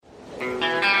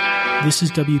This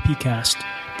is WPcast,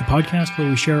 the podcast where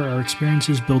we share our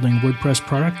experiences building WordPress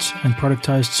products and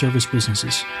productized service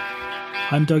businesses.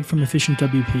 I'm Doug from Efficient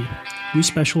WP. We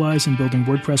specialize in building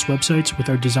WordPress websites with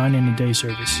our Design in a Day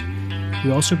service. We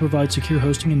also provide secure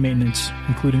hosting and maintenance,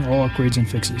 including all upgrades and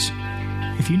fixes.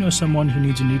 If you know someone who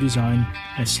needs a new design,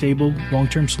 a stable,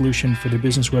 long-term solution for their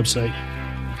business website,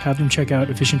 have them check out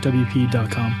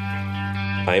efficientwp.com.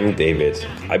 I'm David.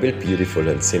 I build beautiful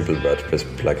and simple WordPress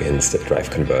plugins that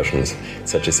drive conversions,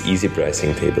 such as easy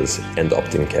pricing tables and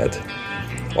OptinCat.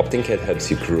 OptinCat helps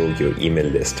you grow your email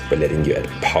list by letting you add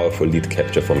powerful lead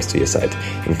capture forms to your site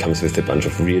and comes with a bunch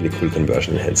of really cool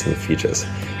conversion enhancing features.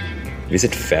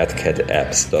 Visit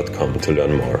fatcatapps.com to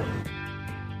learn more.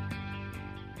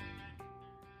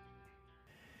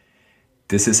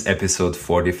 This is episode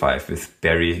 45 with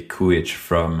Barry Kuich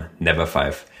from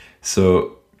Never5.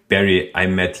 So Barry, I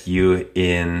met you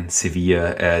in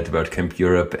Sevilla at WordCamp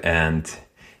Europe, and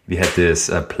we had this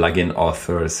plugin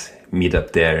authors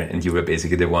meetup there, and you were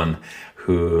basically the one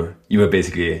you're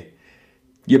basically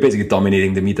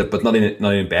dominating the meetup, but not in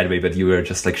a bad way, but you were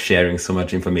just like sharing so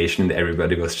much information, and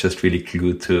everybody was just really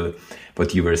glued to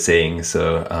what you were saying.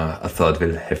 So I thought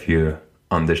we'll have you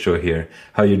on the show here.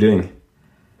 How are you doing?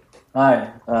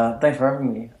 Hi, thanks for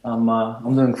having me.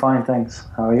 I'm doing fine, thanks.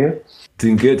 How are you?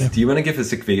 Doing good. Do you want to give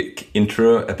us a quick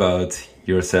intro about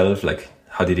yourself? Like,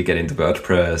 how did you get into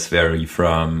WordPress? Where are you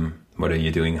from? What are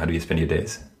you doing? How do you spend your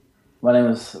days? My name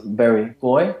is Barry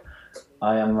Kooi.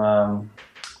 I am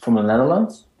from the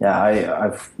Netherlands.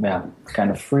 I've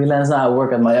kind of freelance now. I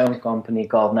work at my own company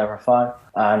called Never5,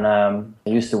 and I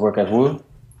used to work at Woo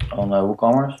on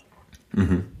WooCommerce.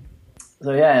 Mm-hmm.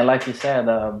 So and like you said,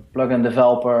 plugin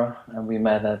developer, and we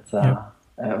met at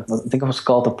I think it was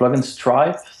called the Plugin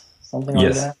Stripe, something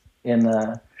like that,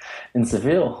 in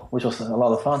Seville, which was a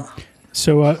lot of fun.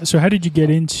 So how did you get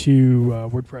into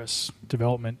WordPress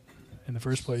development in the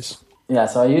first place? Yeah,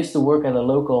 so I used to work at a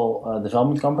local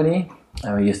development company,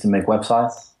 and we used to make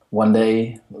websites. One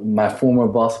day, my former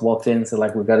boss walked in and said,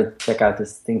 we got to check out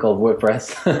this thing called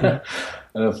WordPress.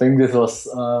 And I think this was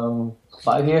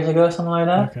 5 years ago, something like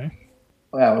that. Okay.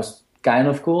 Yeah, it was kind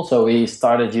of cool. So we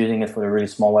started using it for the really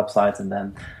small websites, and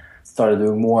then started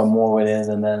doing more and more with it.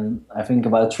 And then I think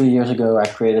about 3 years ago, I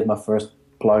created my first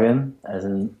plugin, as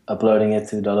in uploading it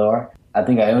to .org. I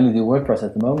think I only do WordPress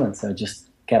at the moment, so I just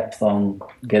kept on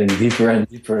getting deeper and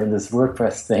deeper in this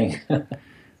WordPress thing.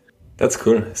 That's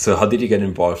cool. So how did you get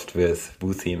involved with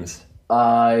Woo themes?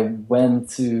 I've been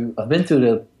to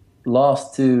the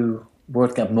last two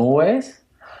WordCamp Norways.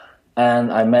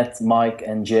 And I met Mike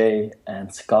and Jay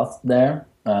and Scott there.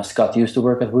 Scott used to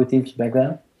work at Woo Teams back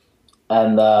then.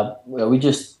 And we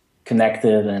just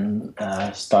connected and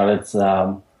started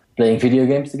playing video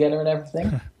games together and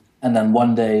everything. And then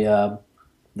one day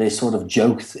they sort of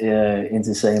joked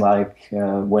into saying,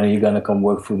 when are you going to come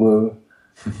work for Woo?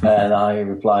 And I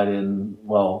replied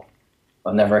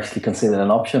I've never actually considered an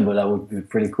option, but that would be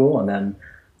pretty cool. And then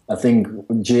I think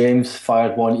James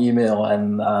fired one email,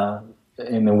 and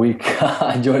in a week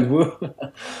I joined Woo.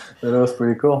 So that was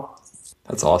pretty cool.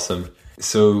 That's awesome.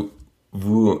 So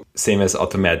Woo, same as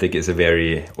Automattic,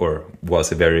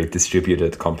 was a very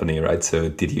distributed company, right? So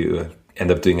did you end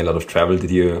up doing a lot of travel?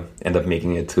 Did you end up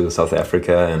making it to South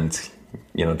Africa and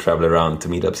travel around to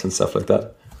meetups and stuff like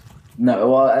that? No,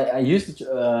 well, I used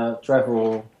to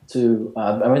travel to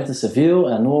I went to Seville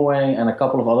and Norway and a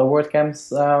couple of other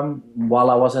WordCamps while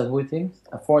I was at Woo Teams.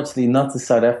 Unfortunately, not to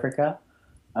South Africa.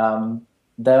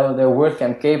 Their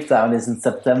WordCamp Cape Town is in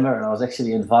September, and I was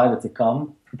actually invited to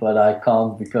come, but I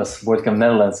can't because WordCamp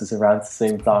Netherlands is around the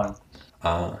same time.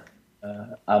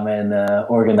 I'm an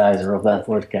organizer of that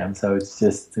WordCamp, so it's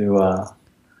just it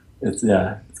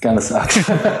kind of sucks.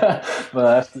 But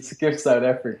I have to skip South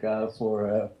Africa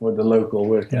for the local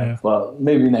WordCamp. Yeah. Well,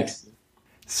 maybe next year.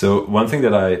 So one thing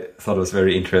that I thought was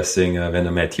very interesting when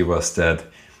I met you was that,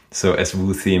 so as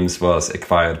Woo Themes was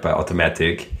acquired by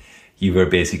Automattic, you were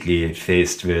basically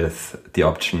faced with the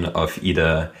option of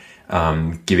either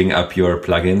giving up your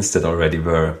plugins that already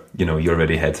were, you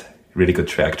already had really good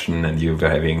traction and you were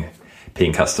having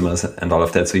paying customers and all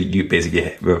of that. So you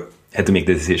basically had to make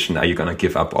the decision, are you going to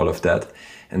give up all of that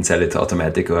and sell it to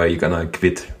Automattic, or are you going to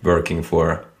quit working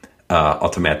for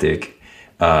Automattic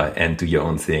and do your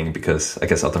own thing? Because I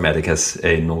guess Automattic has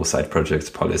a no side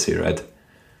projects policy, right?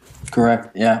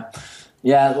 Correct, yeah.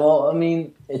 Yeah, well, I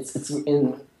mean, it's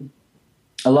in...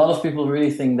 A lot of people really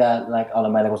think that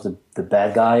Automattic was the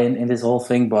bad guy in this whole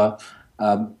thing, but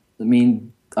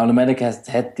Automattic has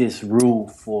had this rule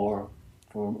for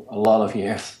a lot of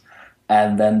years,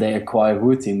 and then they acquired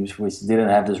Woo Teams, which didn't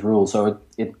have this rule. So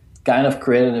it kind of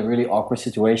created a really awkward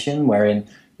situation wherein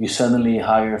you suddenly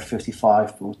hire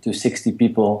 55 to 60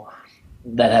 people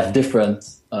that have different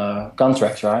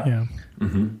contracts, right? Yeah.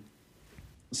 Mm-hmm.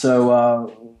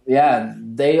 So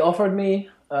they offered me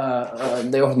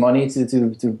money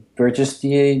to purchase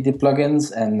the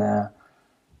plugins, and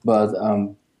but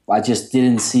I just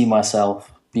didn't see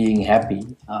myself being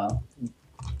happy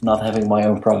not having my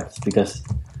own products, because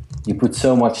you put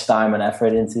so much time and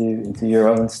effort into your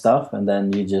own stuff, and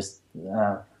then you just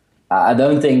I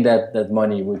don't think that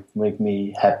money would make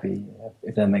me happy,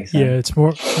 if that makes sense. Yeah, it's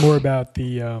more about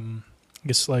the I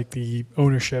guess like the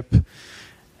ownership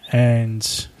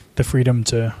and the freedom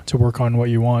to work on what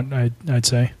you want, I'd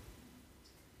say.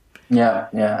 Yeah,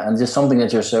 and just something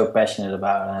that you're so passionate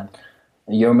about,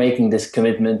 and you're making this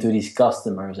commitment to these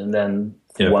customers, and then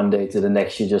one day to the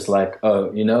next, you're just like,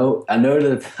 oh, I know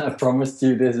that I promised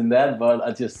you this and that, but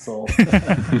I just saw.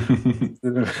 I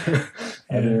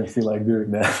didn't feel like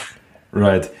doing that.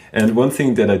 Right. And one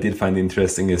thing that I did find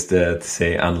interesting is that,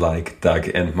 say, unlike Doug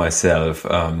and myself,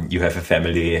 you have a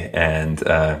family and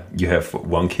you have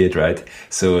one kid, right?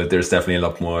 So there's definitely a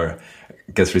lot more,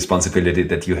 I guess, responsibility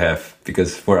that you have,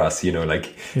 because for us,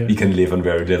 we can live on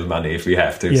very little money if we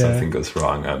have to, if something goes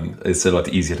wrong. It's a lot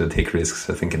easier to take risks,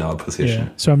 I think, in our position.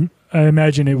 Yeah. So I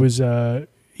imagine it was,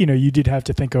 you did have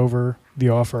to think over the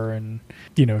offer, and,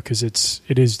 because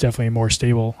it is definitely a more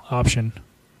stable option.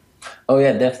 Oh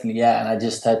yeah, definitely. Yeah. And I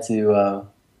just had to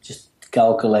just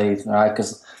calculate, right?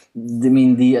 Because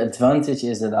the advantage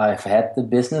is that I've had the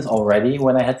business already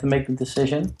when I had to make the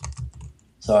decision.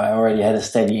 So I already had a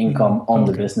steady income on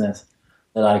the business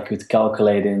that I could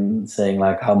calculate in saying,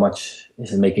 like, how much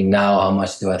is it making now? How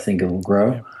much do I think it will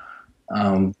grow?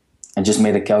 Yeah. And just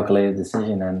made a calculated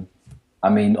decision. And I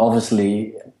mean,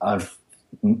 obviously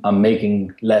I'm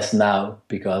making less now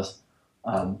because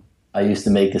I used to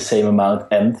make the same amount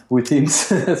and Wooteam's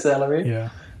salary. Yeah.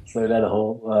 So that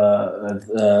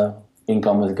whole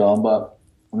income is gone. But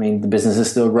I mean, the business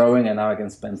is still growing, and now I can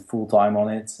spend full time on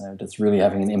it. So that's really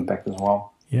having an impact as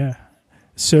well. Yeah.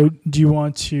 So do you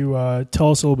want to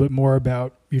tell us a little bit more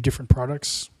about your different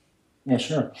products? Yeah,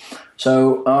 sure.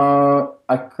 So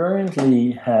I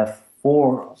currently have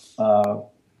 4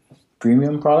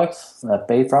 premium products,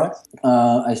 paid products.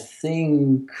 I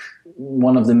think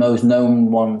one of the most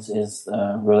known ones is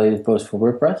Related Post for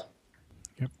WordPress,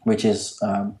 which is,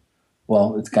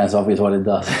 it's kind of obvious what it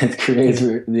does. It creates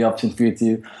the option for you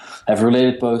to have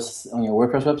related posts on your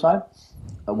WordPress website.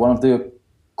 One of the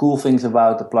cool things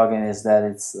about the plugin is that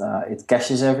it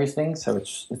caches everything, so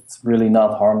it's really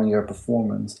not harming your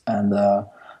performance, and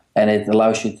it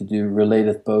allows you to do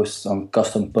related posts on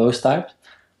custom post types.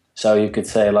 So you could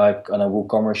say, like, on a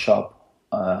WooCommerce shop,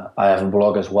 I have a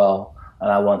blog as well, and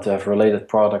I want to have related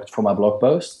products for my blog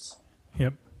posts.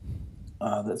 Yep.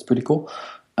 That's pretty cool.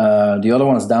 The other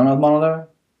one is Download Monitor,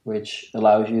 which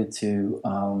allows you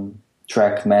to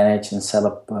track, manage, and set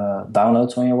up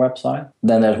downloads on your website.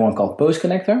 Then there's one called Post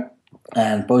Connector,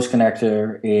 and Post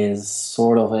Connector is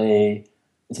sort of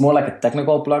it's more like a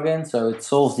technical plugin, so it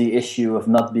solves the issue of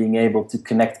not being able to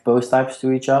connect post types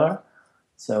to each other.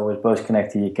 So with Post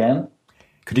Connector you can.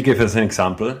 Could you give us an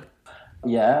example?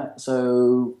 Yeah,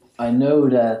 so I know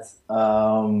that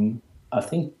I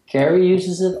think Carrie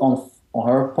uses it on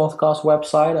her podcast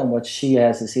website, and what she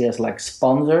has is like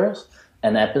sponsors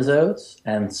and episodes,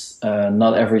 and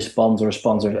not every sponsor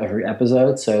sponsors every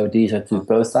episode, so these are 2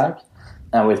 post types,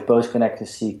 and with Post Connector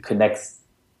she connects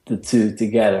the 2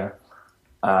 together,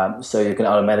 so you can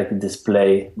automatically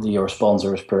display your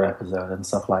sponsors per episode and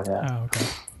stuff like that. Oh, okay.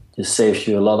 Just saves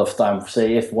you a lot of time.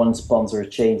 Say if one sponsor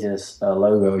changes a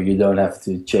logo, you don't have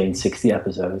to change 60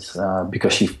 episodes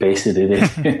because you've pasted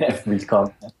it in every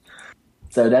content.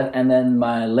 So that, and then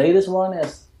my latest one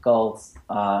is called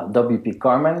WP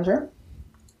Car Manager.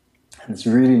 And it's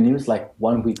really new. It's like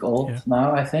 1 week old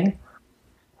now, I think.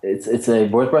 It's a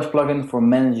WordPress plugin for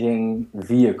managing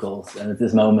vehicles, and at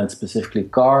this moment specifically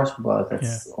cars, but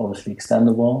that's obviously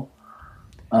extendable.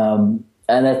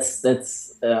 And that's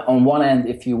on one end,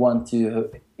 if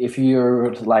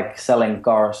you're like selling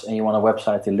cars and you want a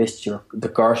website to list the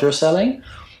cars you're selling,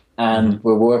 and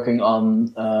we're working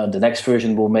on the next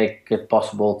version will make it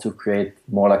possible to create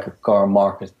more like a car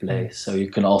marketplace. So you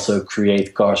can also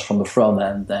create cars from the front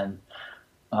end and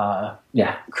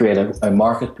create a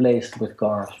marketplace with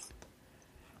cars.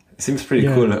 It seems pretty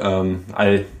cool.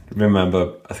 I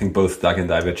remember, I think both Doug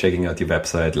and I were checking out your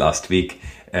website last week,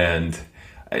 and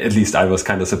at least I was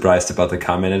kind of surprised about the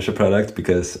Car Manager product,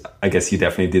 because I guess you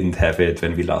definitely didn't have it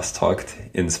when we last talked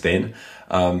in Spain.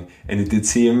 And it did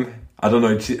seem, I don't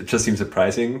know, it just seems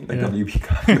surprising, like WP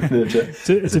Car Manager.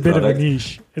 it's a bit of a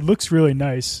niche. It looks really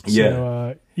nice.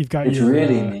 So, You've got it's your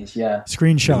really niche, yeah.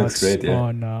 screenshots great, yeah.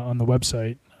 on the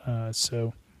website.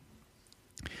 So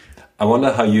I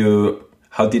wonder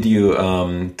how did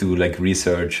you do like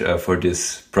research for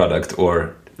this product,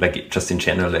 or like just in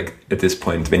general, like at this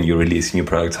point when you release new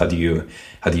products, how do you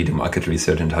do market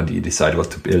research and how do you decide what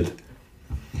to build?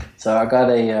 So I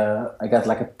got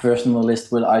like a personal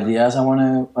list with ideas I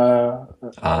want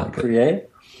to create,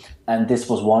 and this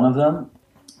was one of them.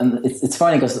 And it's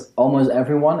funny because almost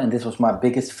everyone, and this was my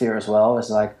biggest fear as well, is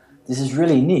like, this is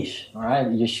really niche, all right?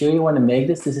 You sure you want to make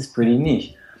this? This is pretty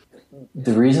niche.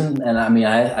 The reason, and I mean,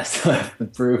 I still have to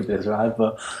prove this, right?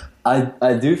 But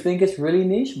I do think it's really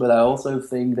niche, but I also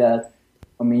think that,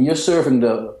 I mean, you're serving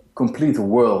the complete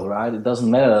world, right? It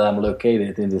doesn't matter that I'm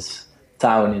located in this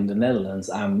town in the Netherlands.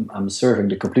 I'm serving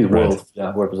the complete world.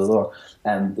 Yeah, WordPress at all.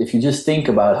 And if you just think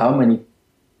about how many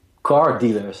car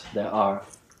dealers there are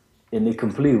in the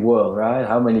complete world, right?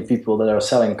 How many people that are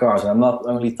selling cars? And I'm not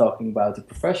only talking about the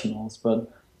professionals, but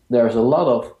there's a lot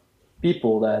of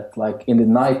people that, like, in the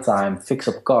nighttime fix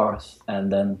up cars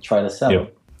and then try to sell them.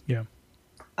 Yeah.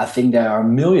 I think there are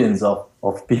millions of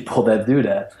people that do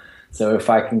that. So if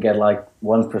I can get like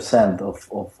 1%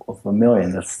 of a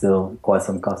million, that's still quite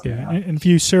some customers. Yeah, and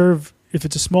if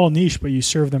it's a small niche, but you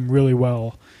serve them really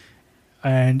well,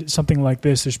 and something like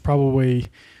this, there's probably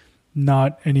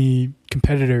not any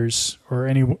competitors or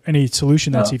any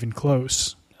solution that's even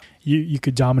close. You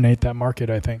could dominate that market,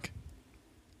 I think.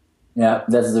 Yeah,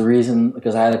 that's the reason,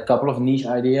 because I had a couple of niche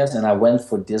ideas and I went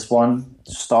for this one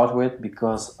to start with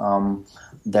because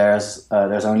there's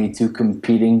only 2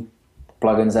 competing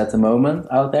plugins at the moment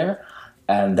out there,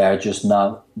 and they're just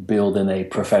not built in a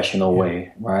professional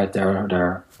way, right?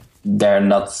 They're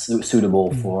not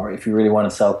suitable for, if you really want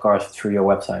to sell cars through your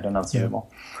website, they're not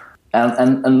suitable.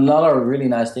 And another really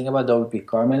nice thing about WP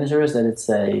Car Manager is that it's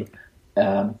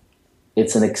an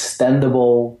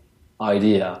extendable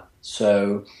idea.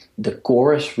 So the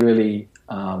core is really,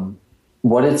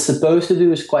 what it's supposed to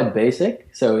do is quite basic.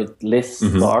 So it lists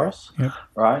cars,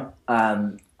 right?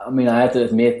 And I mean, I have to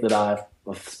admit that I've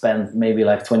spent maybe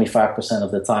like 25%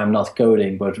 of the time not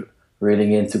coding, but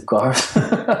reading into cars.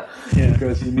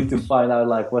 Because you need to find out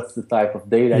like what's the type of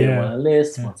data you want to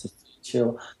list, what's it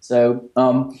chill. So,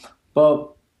 but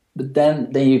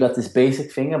then you got this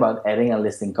basic thing about adding and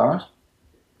listing cars.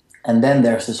 And then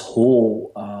there's this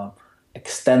whole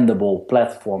extendable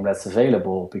platform that's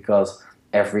available because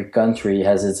every country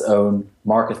has its own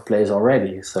marketplace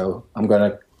already. So I'm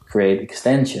going to create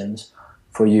extensions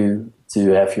for you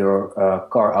to have your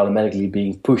car automatically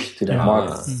being pushed to that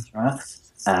marketplace, right?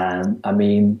 And I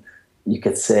mean, you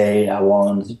could say I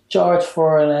want to charge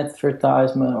for an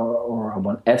advertisement or I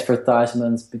want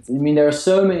advertisements. But, I mean, there are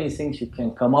so many things you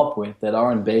can come up with that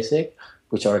aren't basic,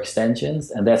 which are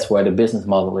extensions, and that's where the business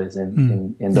model is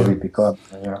in WP Car.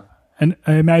 Yeah. And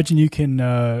I imagine you can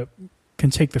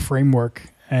take the framework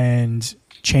and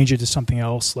change it to something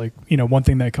else. Like, one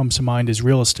thing that comes to mind is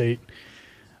real estate.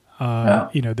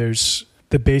 There's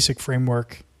the basic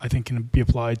framework, I think, can be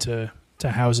applied to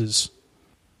houses.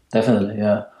 Definitely,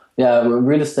 yeah. Yeah,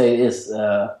 real estate is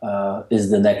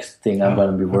the next thing I'm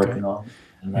going to be working on.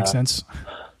 And, makes sense.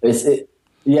 It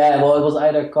was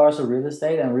either cars or real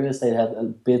estate, and real estate had a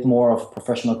bit more of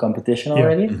professional competition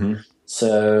already.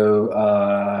 So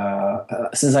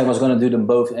since I was going to do them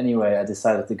both anyway, I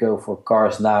decided to go for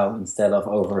cars now instead of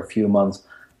over a few months,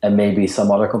 and maybe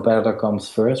some other competitor comes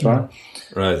first, right?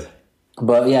 Right.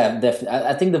 But yeah, definitely.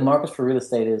 I think the market for real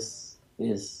estate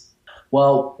is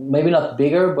well, maybe not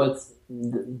bigger, but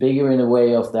bigger in a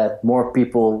way of that more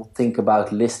people think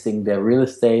about listing their real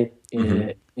estate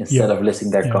instead of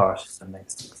listing their cars.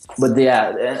 But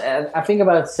I think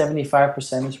about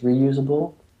 75% is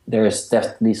reusable. There is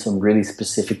definitely some really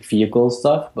specific vehicle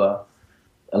stuff, but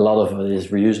a lot of it is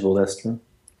reusable, that's true.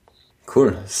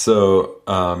 Cool. So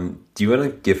do you want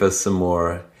to give us some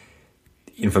more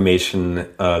information,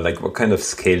 like what kind of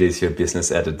scale is your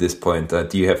business at this point?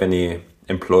 Do you have any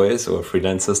employees or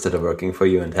freelancers that are working for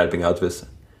you and helping out with?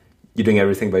 You're doing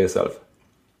everything by yourself?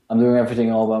 I'm doing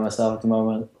everything all by myself at the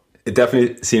moment. It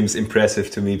definitely seems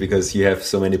impressive to me because you have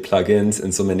so many plugins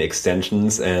and so many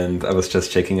extensions. And I was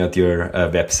just checking out your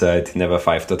website,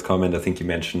 never5.com, and I think you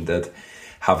mentioned that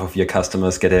half of your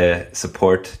customers get a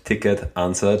support ticket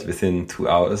answered within 2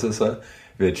 hours or so,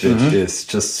 which is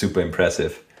just super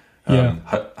impressive.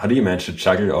 How do you manage to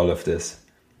juggle all of this?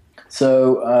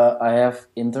 So I have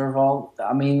Interval.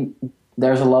 I mean,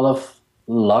 there's a lot of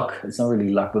luck. It's not really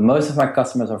luck, but most of my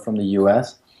customers are from the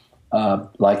US,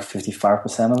 like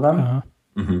 55% of them.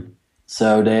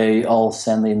 So they all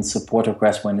send in support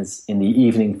requests when it's in the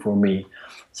evening for me.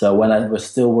 So when I was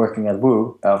still working at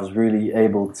Woo, I was really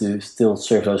able to still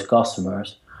serve those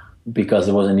customers because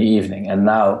it was in the evening. And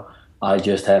now I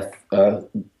just have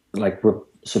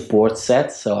support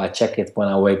set. So I check it when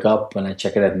I wake up, when I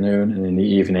check it at noon and in the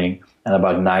evening, and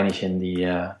about 9ish in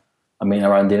the,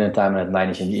 around dinner time and at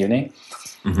 9ish in the evening.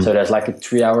 Mm-hmm. So there's like a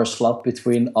 3-hour slot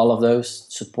between all of those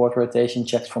support rotation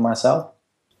checks for myself.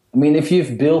 I mean, if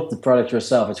you've built the product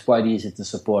yourself, it's quite easy to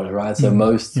support it, right? So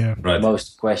most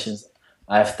questions,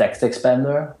 I have Text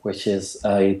Expander, which is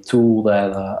a tool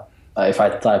that if I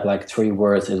type like 3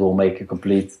 words, it will make a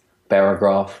complete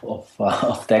paragraph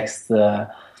of text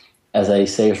as a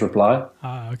sales reply.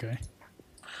 Okay.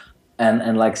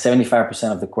 And like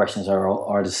 75% of the questions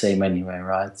are the same anyway,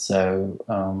 right? So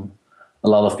a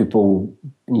lot of people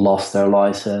lost their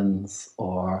license,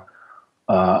 or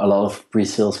a lot of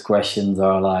pre-sales questions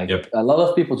are like, a lot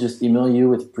of people just email you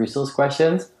with pre-sales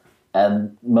questions,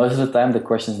 and most of the time the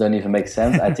questions don't even make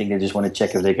sense. I think they just want to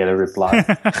check if they get a reply,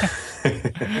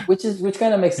 which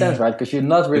kind of makes sense, right? Because you're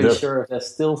not really sure if there's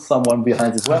still someone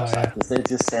behind this website. Because they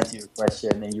just send you a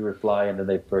question and you reply, and then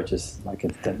they purchase like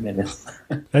in 10 minutes.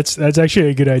 That's actually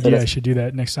a good idea. I should do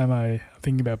that next time I'm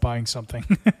thinking about buying something.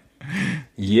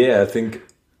 Yeah, I think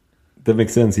that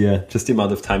makes sense. Yeah, just the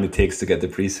amount of time it takes to get the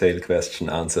pre-sale question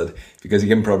answered, because you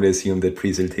can probably assume that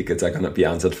pre-sale tickets are going to be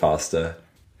answered faster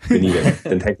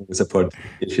than technical support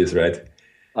issues, right?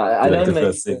 I like don't the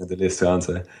first thing on the list to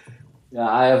answer. Yeah,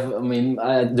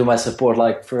 I do my support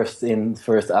like first in,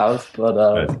 first out,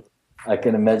 but I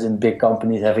can imagine big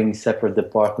companies having separate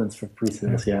departments for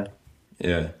pre-sales.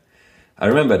 Yeah. I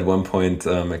remember at one point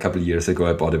a couple of years ago,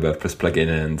 I bought a WordPress plugin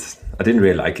and I didn't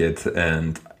really like it.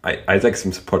 And I had like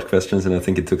some support questions, and I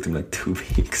think it took them like 2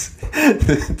 weeks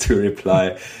to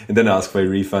reply. And then I asked for a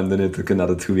refund, and it took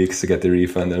another 2 weeks to get the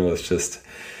refund. And it was just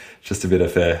a bit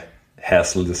of a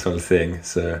hassle, this whole thing.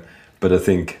 So, but I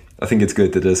think it's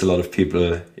good that there's a lot of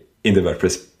people in the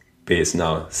WordPress space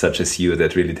now, such as you,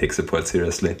 that really take support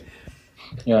seriously.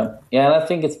 Yeah, and I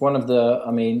think it's one of the,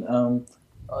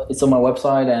 it's on my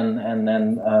website, and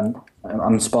then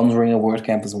I'm sponsoring a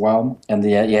WordCamp as well, and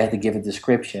you have to give a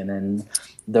description, and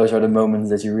those are the moments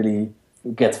that you really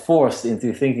get forced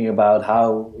into thinking about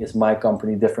how is my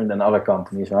company different than other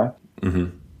companies, right?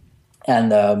 Mm-hmm.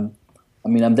 And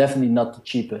I'm definitely not the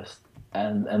cheapest,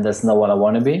 and that's not what I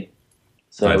want to be.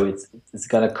 So it's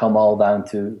gonna come all down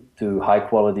to high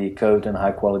quality code and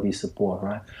high quality support,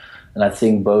 right? And I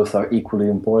think both are equally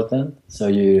important. So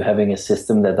you having a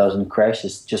system that doesn't crash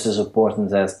is just as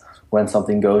important as when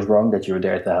something goes wrong, that you're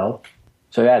there to help.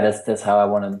 So that's how I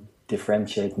want to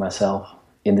differentiate myself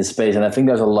in this space. And I think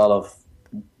there's a lot of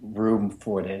room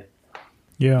for it.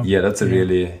 Yeah, that's a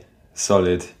really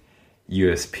solid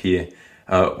USP.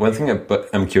 One thing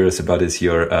I'm curious about is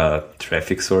your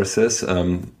traffic sources.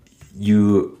 So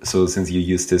since you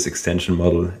use this extension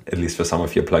model, at least for some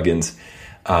of your plugins,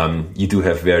 you do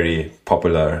have very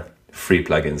popular free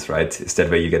plugins, right? Is that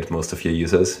where you get most of your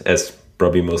users, as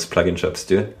probably most plugin shops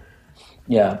do?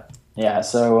 Yeah.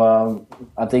 So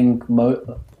I think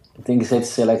it's safe to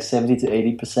say like 70 to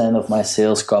 80% of my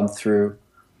sales come through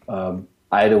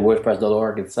either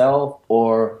WordPress.org itself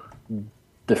or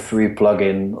the free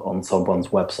plugin on someone's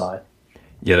website.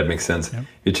 Yeah, that makes sense. Yeah.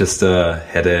 We just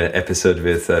had an episode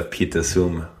with Peter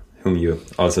Zoom, whom you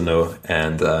also know,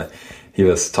 and he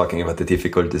was talking about the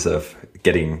difficulties of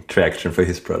getting traction for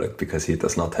his product because he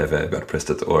does not have a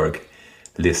WordPress.org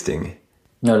listing.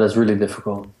 No, that's really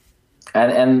difficult.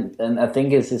 And I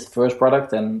think it's his first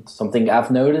product, and something I've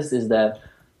noticed is that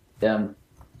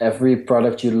every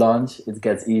product you launch, it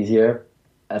gets easier.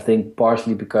 I think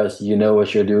partially because you know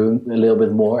what you're doing a little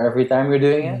bit more every time you're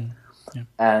doing it. Yeah.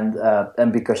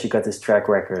 And because you got this track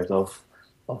record of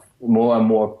more and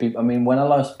more people. I mean, when I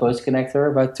launched Post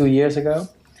Connector about 2 years ago,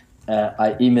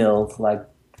 I emailed like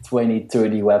 20,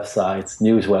 30 websites,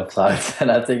 news websites,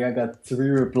 and I think I got 3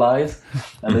 replies,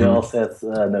 and they all said,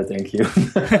 no, thank you.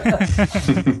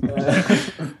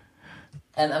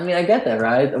 And I mean, I get that,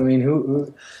 right? I mean,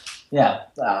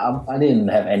 I didn't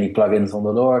have any plugins on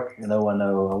the org. No one knew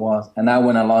who I was. And now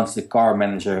when I launched the car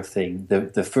manager thing,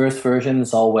 the first version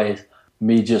is always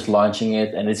me just launching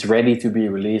it, and it's ready to be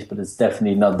released, but it's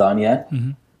definitely not done yet.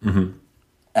 Mm-hmm.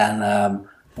 Mm-hmm.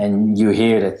 And you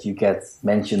hear that you get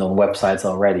mentioned on websites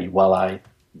already while I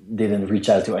didn't reach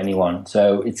out to anyone.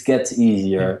 So it gets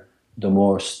easier the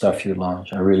more stuff you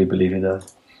launch. I really believe it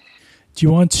does. Do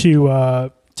you want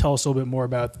to tell us a little bit more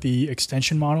about the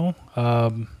extension model?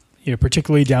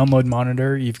 Particularly Download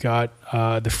Monitor, you've got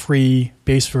the free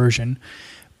base version,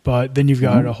 but then you've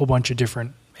got a whole bunch of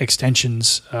different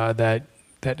extensions that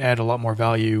add a lot more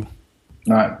value.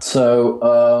 All right.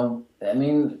 So,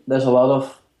 there's a lot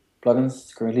of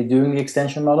plugins currently doing the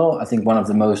extension model. I think one of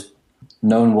the most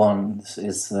known ones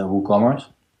is WooCommerce.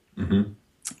 Mm-hmm.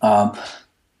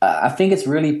 I think it's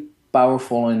really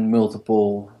powerful in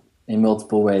multiple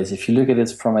ways. If you look at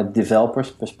it from a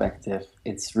developer's perspective,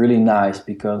 it's really nice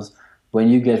because when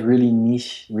you get really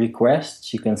niche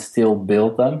requests, you can still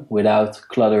build them without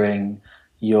cluttering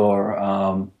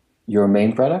your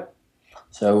main product.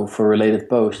 So for related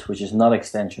posts, which is not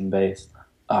extension based,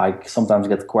 I sometimes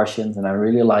get questions and I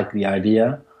really like the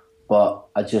idea, but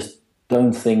I just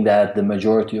don't think that the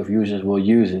majority of users will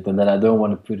use it, and then I don't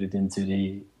want to put it into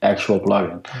the actual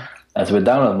plugin. As with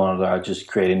Download Monitor, I just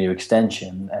create a new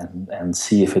extension and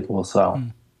see if it will sell.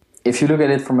 If you look at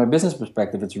it from a business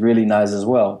perspective, it's really nice as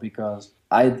well, because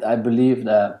I believe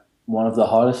that one of the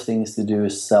hardest things to do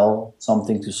is sell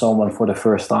something to someone for the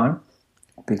first time,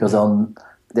 because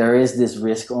there is this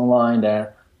risk online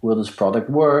that will this product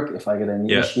work? If I get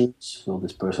any issues, will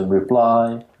this person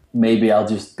reply? Maybe I'll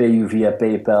just pay you via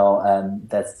PayPal and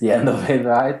that's the end of it,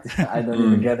 right? I don't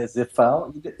even get a zip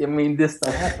file. I mean, this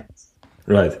stuff happens.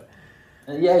 Right.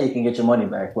 And yeah, you can get your money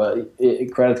back. Well,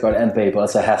 credit card and PayPal,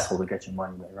 it's a hassle to get your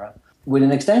money back, right? With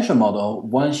an extension model,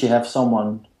 once you have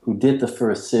someone who did the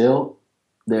first sale,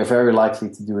 they're very likely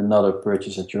to do another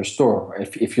purchase at your store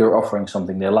if you're offering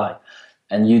something they like.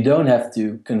 And you don't have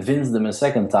to convince them a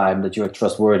second time that you're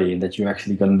trustworthy and that you're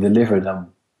actually going to deliver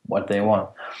them what they want.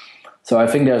 So I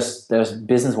think there's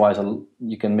business-wise,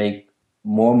 you can make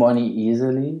more money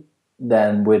easily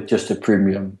than with just a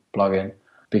premium plugin,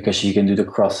 because you can do the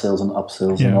cross-sales and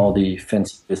upsells and all the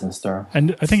fancy business terms.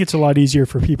 And I think it's a lot easier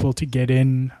for people to get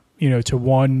in, to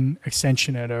one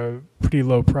extension at a pretty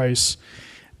low price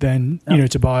than,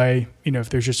 to buy, if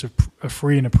there's just a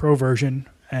free and a pro version,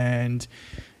 and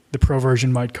the pro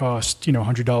version might cost,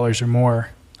 $100 or more.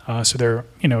 So there,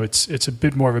 it's a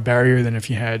bit more of a barrier than if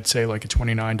you had, say, like a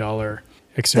 $29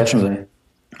 extension. Definitely,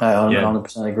 I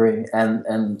 100% agree.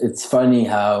 And it's funny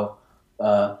how,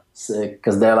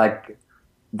 because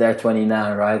they're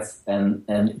 29, right?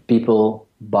 And people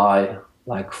buy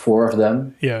like 4 of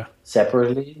them,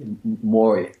 separately,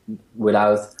 more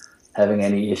without having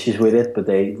any issues with it. But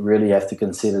they really have to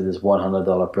consider this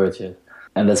 $100 purchase,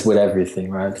 and that's with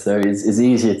everything, right? So it's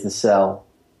easier to sell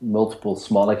multiple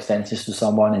small extensions to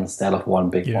someone instead of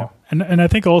one big one. And I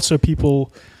think also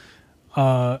people,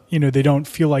 they don't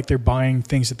feel like they're buying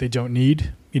things that they don't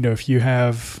need. If you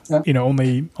have,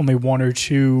 only 1 or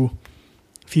 2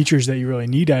 features that you really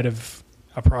need out of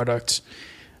a product,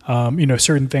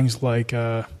 certain things like,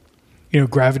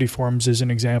 Gravity Forms is an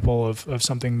example of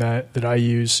something that I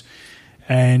use.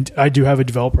 And I do have a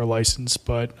developer license,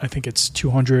 but I think it's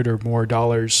 $200 or more.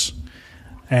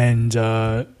 And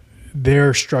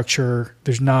their structure,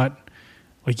 there's not,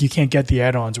 like, you can't get the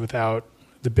add-ons without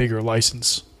the bigger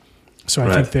license. So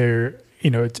I think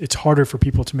it's harder for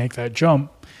people to make that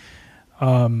jump,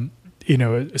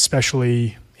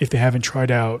 especially if they haven't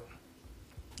tried out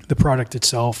the product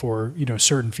itself or,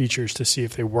 certain features to see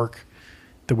if they work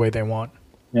the way they want.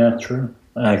 Yeah, true.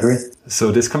 I agree. So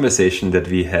this conversation that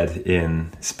we had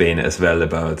in Spain as well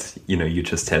about, you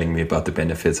just telling me about the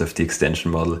benefits of the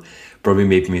extension model probably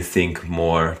made me think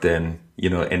more than,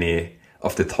 any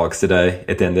of the talks that I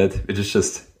attended, which is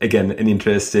just, again, an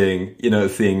interesting,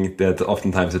 thing that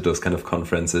oftentimes at those kind of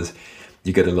conferences,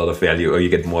 you get a lot of value, or you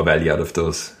get more value out of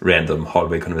those random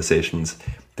hallway conversations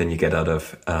than you get out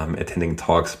of attending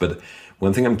talks. But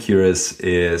one thing I'm curious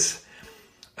is,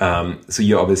 so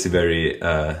you're obviously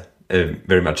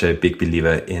very much a big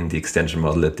believer in the extension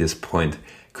model at this point.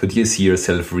 Could you see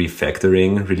yourself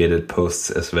refactoring related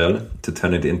posts as well to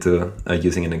turn it into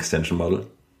using an extension model?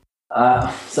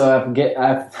 So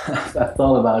I've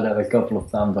thought about that a couple of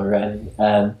times already.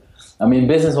 And I mean,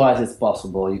 business-wise, it's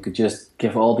possible. You could just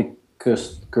give all the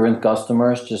current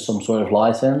customers just some sort of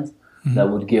license that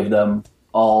would give them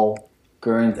all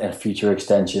current and future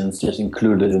extensions just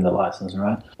included in the license,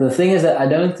 right? The thing is that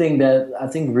I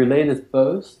think related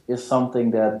post is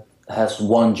something that has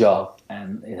one job,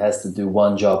 and it has to do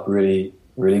one job really,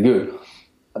 really good.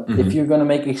 If you're going to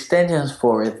make extensions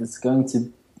for it,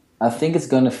 I think it's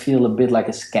going to feel a bit like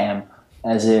a scam,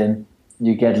 as in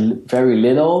you get very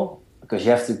little because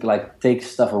you have to take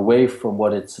stuff away from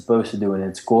what it's supposed to do in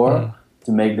its core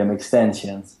to make them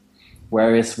extensions.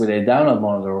 Whereas with a download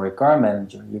monitor or a car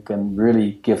manager, you can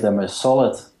really give them a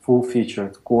solid,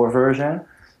 full-featured core version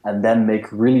and then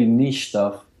make really niche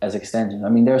stuff as extensions. I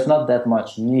mean, there's not that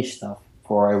much niche stuff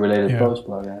for a related post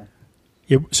plugin.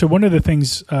 Yeah. So one of the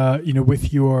things,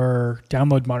 with your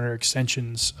download monitor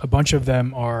extensions, a bunch of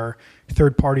them are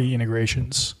third-party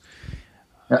integrations.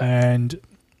 Yeah. And,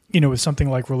 with something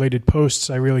like related posts,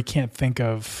 I really can't think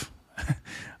of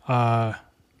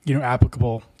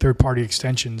applicable third-party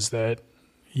extensions that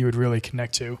you would really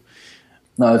connect to?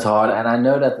 No, it's hard. And I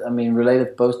know that,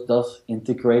 Related Post does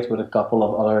integrate with a couple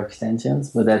of other extensions,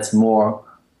 but that's more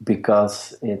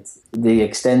because the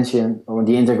extension or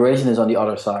the integration is on the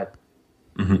other side.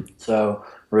 Mm-hmm. So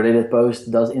Related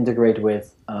Post does integrate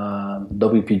with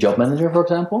WP Job Manager, for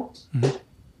example. Mm-hmm.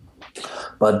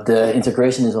 But the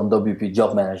integration is on WP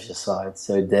Job Manager's side.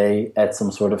 So they add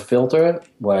some sort of filter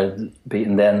and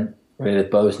then Related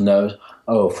Post knows,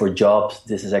 for jobs,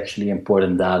 this is actually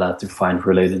important data to find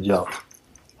related jobs.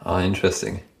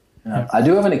 Interesting. Yeah. I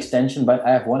do have an extension, but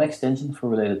I have one extension for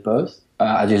Related Post.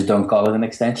 I just don't call it an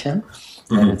extension.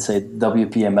 Mm-hmm. And it's a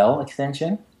WPML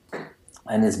extension.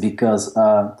 And it's because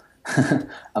I'm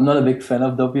not a big fan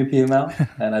of WPML,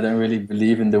 and I don't really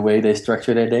believe in the way they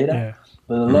structure their data. Yeah.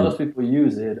 But a lot of people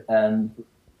use it. And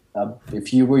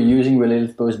if you were using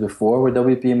Related Post before with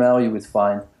WPML,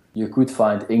 you could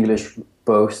find English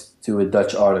posts to a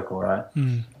Dutch article, right?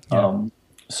 Yeah.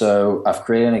 So I've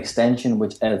created an extension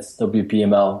which adds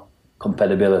WPML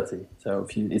compatibility. So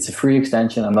it's a free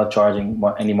extension. I'm not charging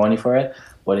any money for it,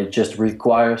 but it just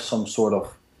requires some sort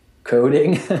of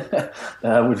coding that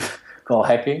I would call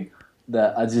hacking.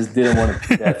 That I just didn't want to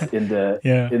put that in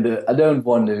the. I don't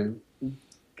want to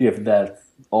give that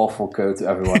awful code to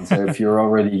everyone. So if you're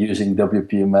already using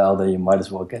WPML, then you might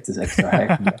as well get this extra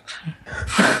hack.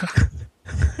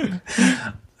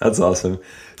 That's awesome.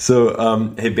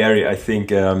 So, hey Barry, I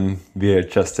think we are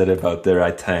just at about the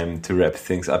right time to wrap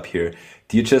things up here.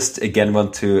 Do you just again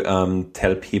want to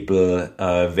tell people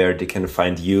where they can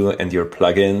find you and your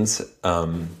plugins?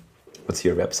 What's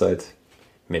your website?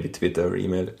 Maybe Twitter or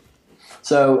email?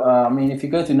 So, if you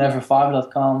go to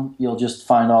never5.com, you'll just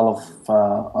find all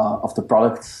of the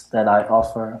products that I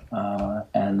offer.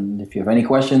 And if you have any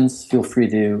questions, feel free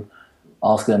to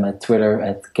ask them at Twitter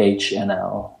at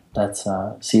CageNL. That's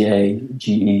CAGENNL.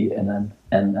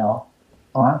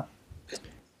 All right.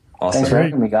 Awesome. Thanks for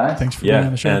having me, guys. Thanks for being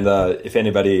on the show. And if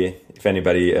anybody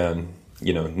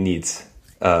needs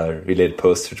Related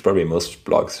Posts, which probably most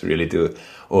blogs really do,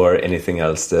 or anything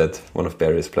else that one of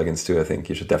Barry's plugins do, I think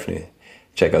you should definitely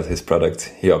check out his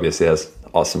product. He obviously has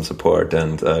awesome support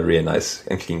and really nice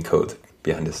and clean code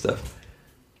behind his stuff.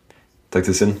 Talk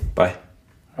to you soon. Bye.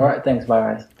 All right. Thanks. Bye,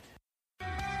 guys.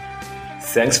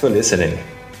 Thanks for listening.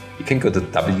 You can go to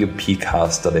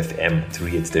wpcast.fm to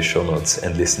read the show notes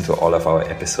and listen to all of our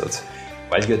episodes.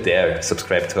 While you're there,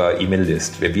 subscribe to our email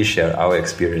list where we share our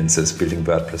experiences building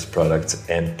WordPress products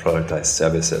and productized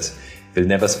services. We'll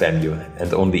never spam you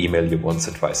and only email you once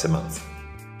or twice a month.